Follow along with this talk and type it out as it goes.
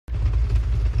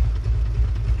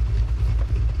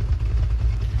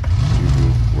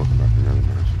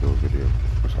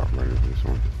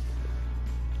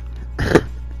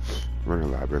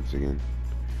once again.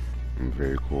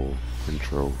 Very cool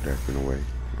control deck in a way.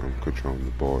 Controlling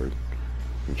the board,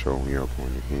 controlling your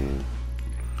opponent's hand,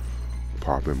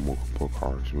 popping multiple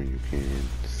cards when you can,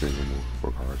 sending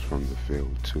multiple cards from the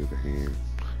field to the hand.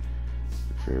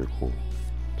 Very cool.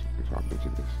 Let's hop into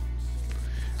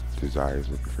this. Desire is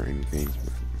looking for anything.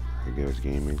 I guess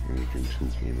gaming, and you can 2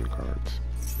 gaming cards.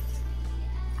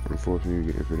 Unfortunately,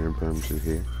 you get infinite impermanences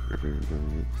here. Infinite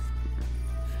impermanence.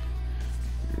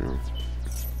 You know,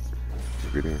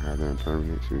 if we didn't have the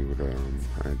impermanence, we would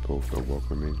had both the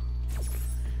welcoming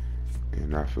and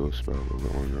not field spell. But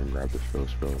we're only gonna grab the field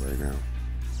spell right now.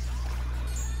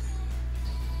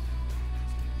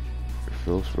 The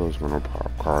field spell is gonna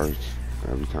pop cards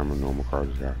every time a normal card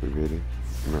is activated,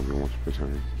 and every once per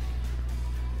turn.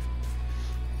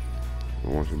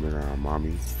 And once we make our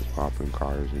mommy, popping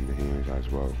cards in the hands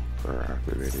as well for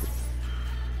activated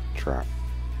trap,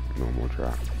 normal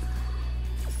trap.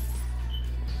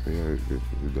 So yeah,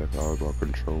 the deck is all about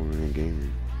controlling and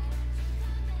gaming.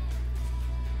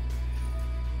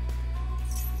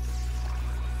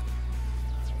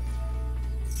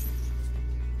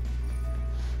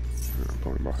 I'm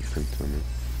talking about his pink summon.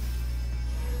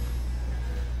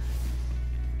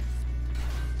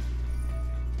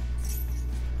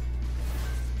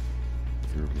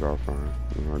 It's all fine.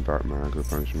 My Dark Mind could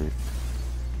punch me.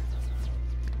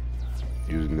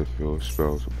 Using the field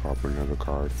spell to pop another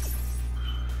card.